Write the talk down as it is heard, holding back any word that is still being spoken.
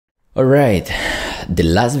Alright, the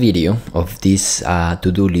last video of this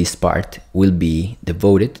to-do list part will be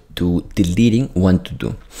devoted to deleting one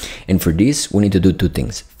to-do. And for this, we need to do two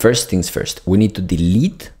things. First things first, we need to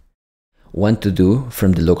delete one to-do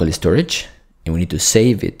from the local storage, and we need to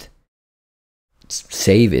save it.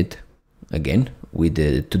 Save it again with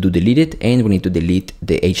the to-do deleted, and we need to delete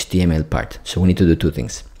the HTML part. So we need to do two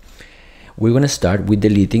things. We're gonna start with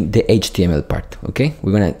deleting the HTML part, okay?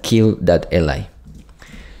 We're gonna kill that li.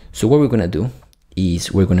 So what we're gonna do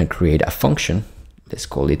is we're gonna create a function, let's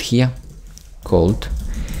call it here, called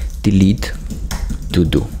delete to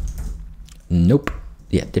do. Nope,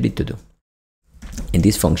 yeah, delete to do. And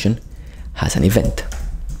this function has an event,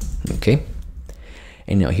 okay?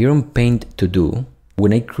 And now here on paint to do,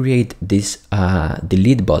 when I create this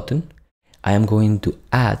delete button, I am going to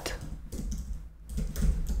add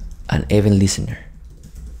an event listener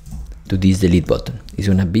to this delete button. It's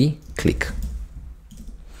gonna be click.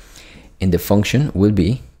 And the function will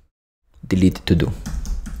be delete to do.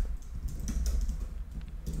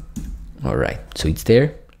 All right, so it's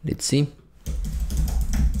there. Let's see.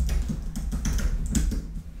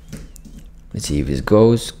 Let's see if it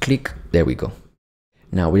goes. Click. There we go.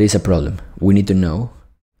 Now there is a problem. We need to know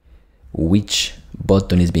which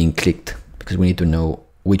button is being clicked because we need to know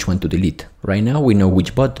which one to delete. Right now we know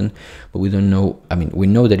which button, but we don't know. I mean, we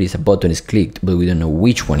know that a button is clicked, but we don't know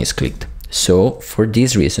which one is clicked. So for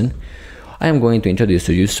this reason, I am going to introduce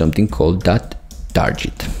to you something called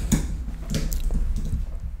 .target.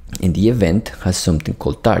 And the event has something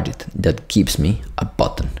called target that gives me a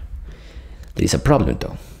button. There is a problem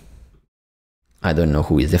though. I don't know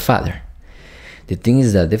who is the father. The thing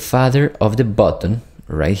is that the father of the button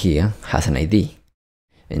right here has an ID.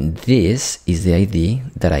 And this is the ID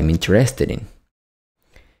that I'm interested in.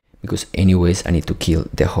 Because anyways, I need to kill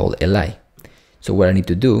the whole li. So what I need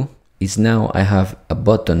to do is now I have a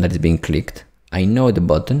button that is being clicked. I know the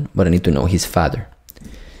button, but I need to know his father.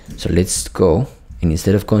 So let's go, and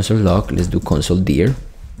instead of console log, let's do console dir.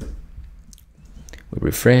 We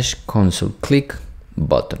refresh, console click,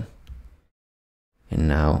 button. And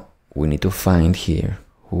now we need to find here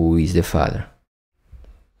who is the father.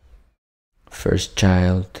 First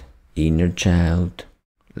child, inner child,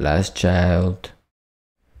 last child,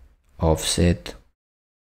 offset,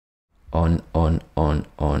 on,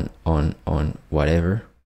 whatever.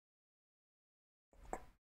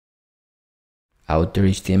 Outer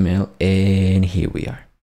HTML, and here we are.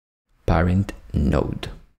 Parent node.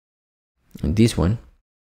 And this one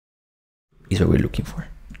is what we're looking for.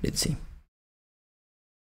 Let's see.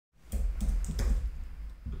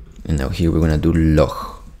 And now here we're gonna do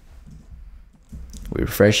log. We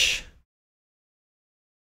refresh.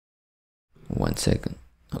 1 second.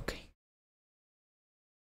 Okay.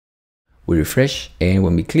 We refresh, and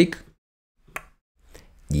when we click,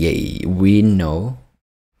 yay, we know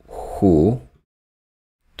who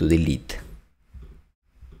to delete.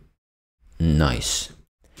 Nice.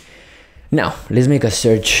 Now let's make a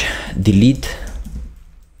search. Delete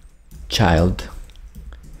child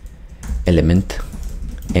element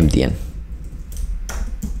mdn.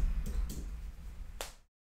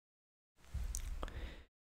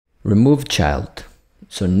 Remove child.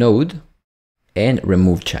 So node and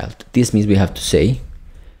remove child. This means we have to say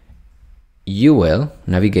ul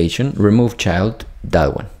navigation remove child,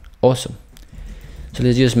 that one. Awesome. So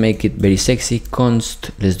let's just make it very sexy.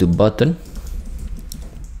 Const, let's do button,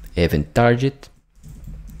 event target,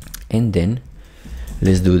 and then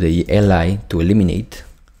let's do the li to eliminate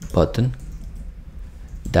button,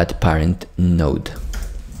 that parent node.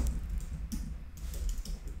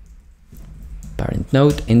 Parent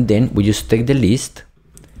node, and then we just take the list,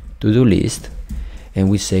 to-do list, and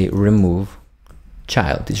we say remove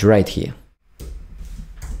child. It's right here.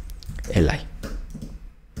 li.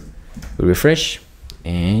 We refresh,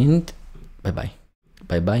 and bye-bye,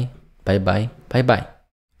 bye-bye, bye-bye, bye-bye.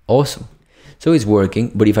 Awesome. So it's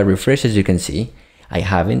working, but if I refresh, as you can see, I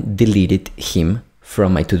haven't deleted him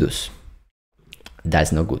from my to-dos.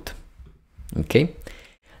 That's not good. Okay.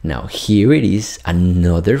 Now here it is,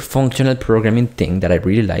 another functional programming thing that I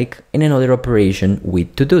really like, and another operation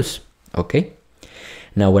with to-dos. Okay.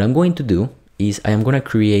 Now what I'm going to do is I am going to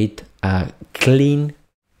create a clean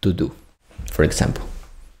to-do. For example,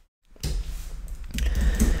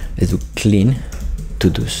 let's do clean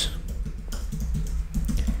to-dos.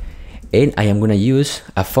 And I am going to use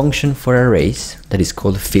a function for arrays that is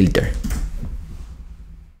called filter.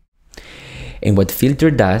 And what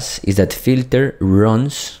filter does is that filter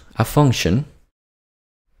runs a function.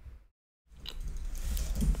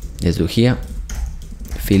 Let's do here,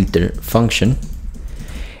 filter function.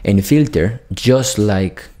 And filter, just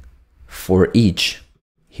like for each,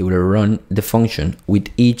 he will run the function with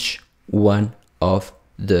each one of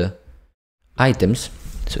the items.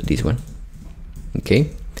 So this one, okay?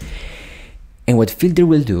 And what filter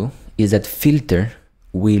will do is that filter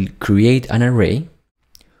will create an array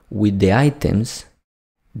with the items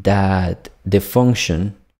that the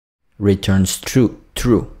function returns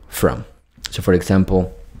true from. So for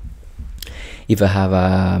example, if I have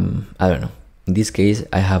I don't know, in this case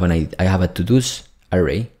I have a to-dos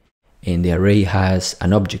array, and the array has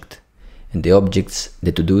an object, and the objects,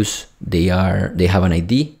 the to-dos, they have an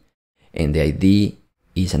ID, and the ID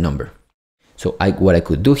is a number. So what I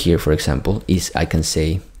could do here, for example, is I can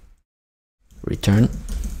say return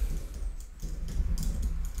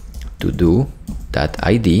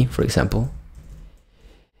to-do.id, for example,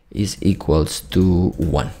 is equals to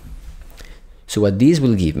 1. So what this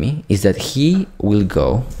will give me is that he will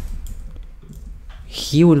go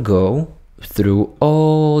through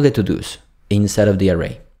all the to-dos inside of the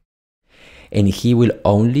array, and he will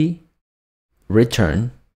only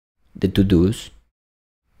return the to-dos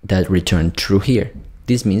that return true here.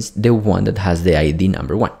 This means the one that has the ID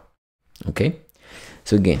number 1. Okay,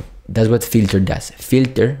 so again, that's what filter does.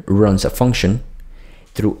 Filter runs a function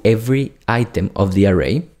through every item of the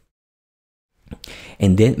array,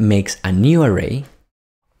 and then makes a new array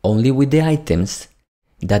only with the items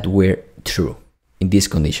that were true in this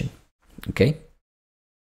condition. Okay,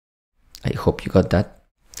 I hope you got that.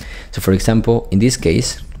 So for example, in this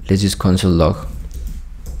case, let's use console log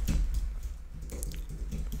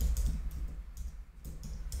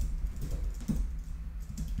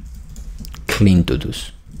clean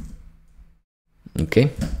to-dos.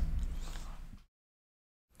 Okay,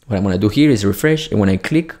 what I'm gonna do here is refresh, and when I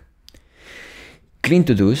click, clean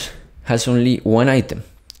to-dos has only one item,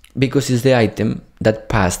 because it's the item that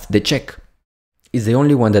passed the check. It's the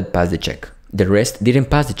only one that passed the check. The rest didn't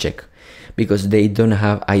pass the check because they don't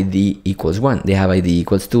have ID equals 1. They have ID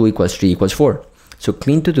equals 2, equals 3, equals 4. So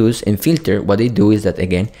clean to-dos and filter, what they do is that,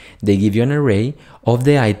 again, they give you an array of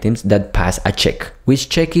the items that pass a check. Which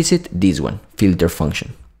check is it? This one, filter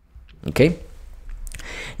function. Okay?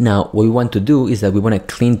 Now, what we want to do is that we want to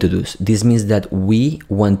clean to-dos. This means that we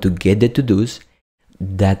want to get the to-dos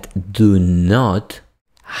that do not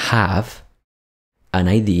have an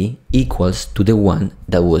ID equals to the one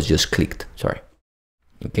that was just clicked. Sorry.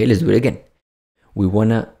 Okay, let's do it again. We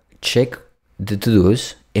want to check the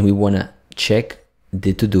to-dos, and we want to check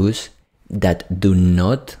the to-dos that do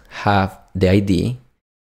not have the ID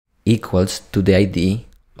equals to the ID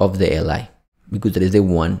of the li, because that is the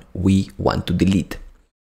one we want to delete.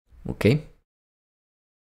 Okay?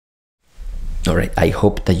 All right, I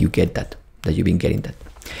hope that you get that, that you've been getting that.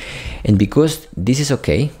 And because this is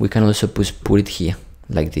okay, we can also put it here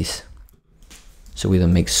like this, so we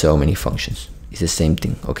don't make so many functions. It's the same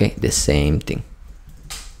thing, okay? The same thing.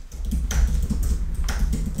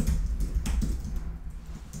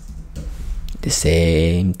 The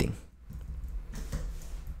same thing.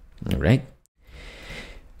 All right.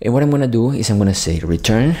 And what I'm gonna do is I'm gonna say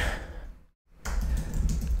return.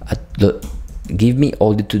 Give me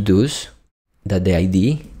all the to-dos that the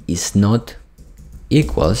ID is not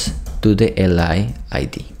equals to the li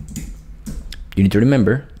ID. You need to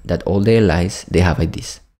remember that all the LIs, they have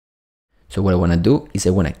IDs. So what I want to do is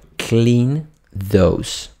I want to clean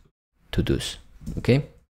those to-dos. Okay,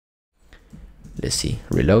 let's see,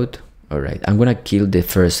 reload. All right, I'm gonna kill the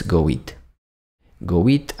first go eat. Go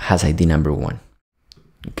eat has ID number 1.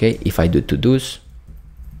 Okay, if I do to-dos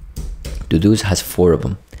has 4 of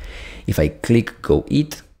them. If I click go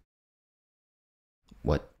eat,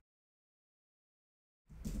 what?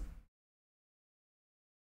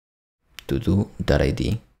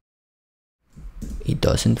 to-do.id, it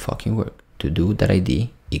doesn't fucking work. to-do.id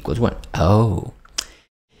equals 1. Oh,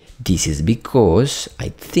 this is because, I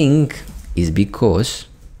think is because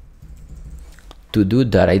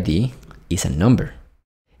to-do.id is a number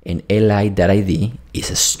and li.id is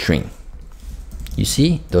a string. You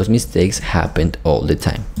see, those mistakes happened all the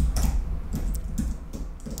time.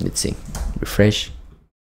 Let's see, refresh.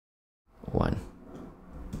 1.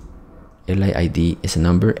 li.id is a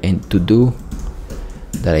number, and to-do.id,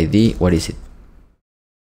 what is it?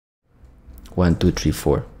 1, 2, 3,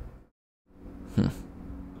 4.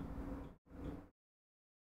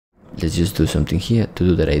 Let's just do something here.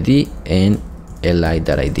 to-do.id and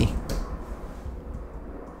li.id.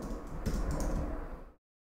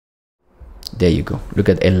 There you go. Look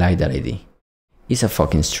at li.id. It's a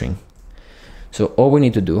fucking string. So all we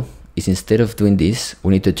need to do is, instead of doing this,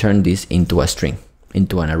 we need to turn this into a string,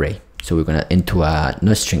 into an array. So we're gonna, into a,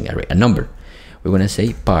 not string array, a number. We're gonna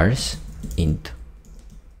say parse int.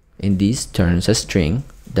 And this turns a string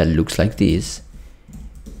that looks like this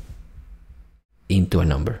into a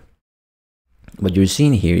number. What you're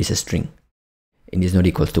seeing here is a string, and it's not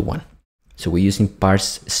equal to 1. So we're using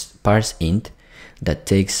parse int that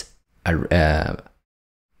takes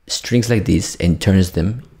strings like this and turns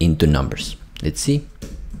them into numbers. Let's see.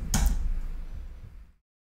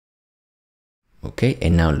 Okay,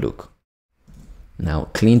 and now look. Now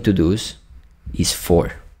clean to-dos is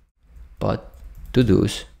 4, but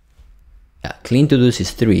to-dos, clean to-dos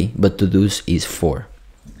is 3, but to-dos is 4.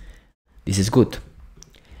 This is good.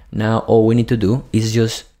 Now all we need to do is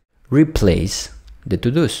just replace the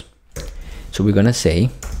to-dos. So we're gonna say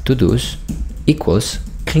to-dos equals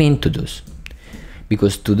clean to-dos,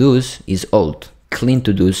 because to-dos is old, clean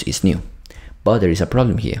to-dos is new. But there is a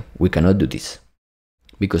problem here. We cannot do this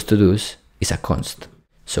because to-dos is a const.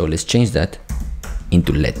 So let's change that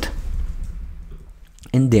into let.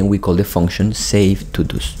 And then we call the function save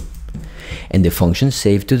to-dos. And the function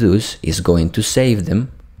save to-dos is going to save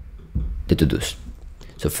them, the to-dos.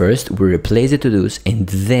 So first we replace the to-dos and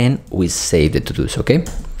then we save the to-dos, okay?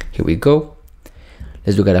 Here we go.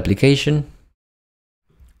 Let's look at application.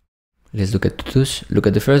 Let's look at to-dos. Look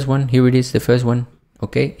at the first one. Here it is, the first one.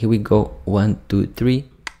 Okay, here we go. 1, 2, 3.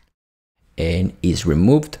 And it's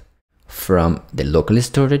removed from the local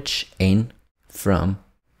storage and from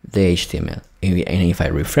the HTML. And if I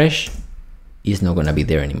refresh, it's not gonna be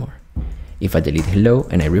there anymore. If I delete hello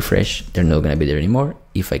and I refresh, they're not gonna be there anymore.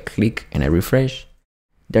 If I click and I refresh,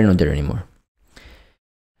 they're not there anymore.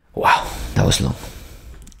 Wow, that was long.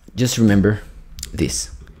 Just remember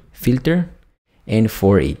this: filter and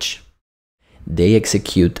for each. They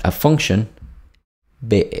execute a function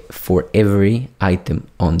for every item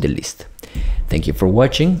on the list. Thank you for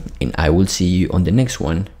watching, and I will see you on the next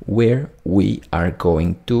one, where we are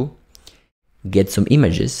going to get some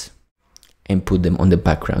images and put them on the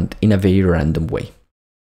background in a very random way.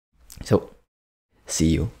 So see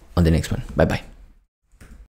you on the next one. Bye bye.